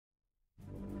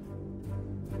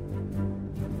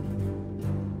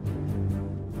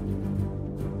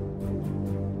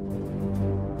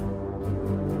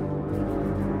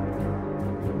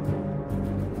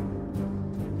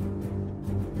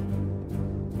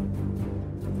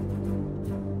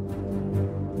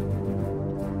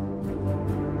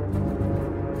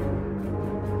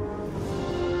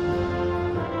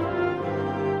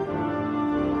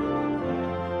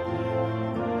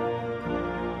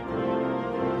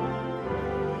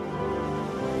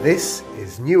This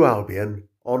is New Albion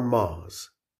on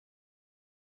Mars.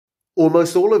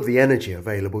 Almost all of the energy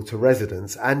available to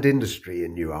residents and industry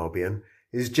in New Albion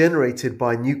is generated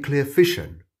by nuclear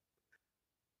fission.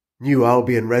 New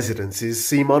Albion residences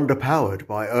seem underpowered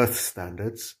by Earth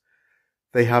standards.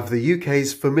 They have the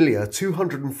UK's familiar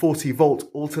 240-volt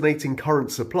alternating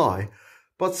current supply,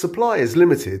 but supply is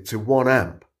limited to 1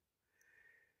 amp.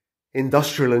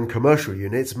 Industrial and commercial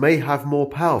units may have more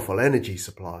powerful energy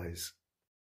supplies.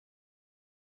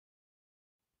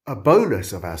 A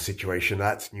bonus of our situation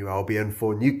at New Albion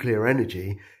for nuclear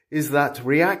energy is that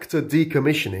reactor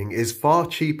decommissioning is far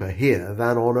cheaper here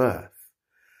than on Earth.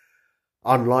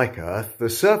 Unlike Earth,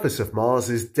 the surface of Mars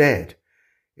is dead.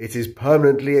 It is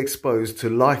permanently exposed to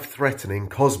life-threatening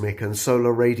cosmic and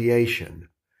solar radiation.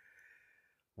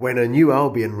 When a New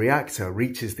Albion reactor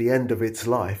reaches the end of its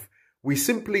life, we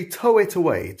simply tow it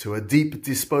away to a deep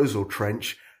disposal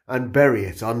trench and bury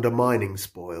it under mining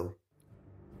spoil.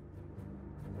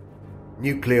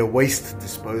 Nuclear waste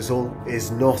disposal is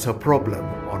not a problem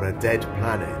on a dead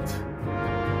planet.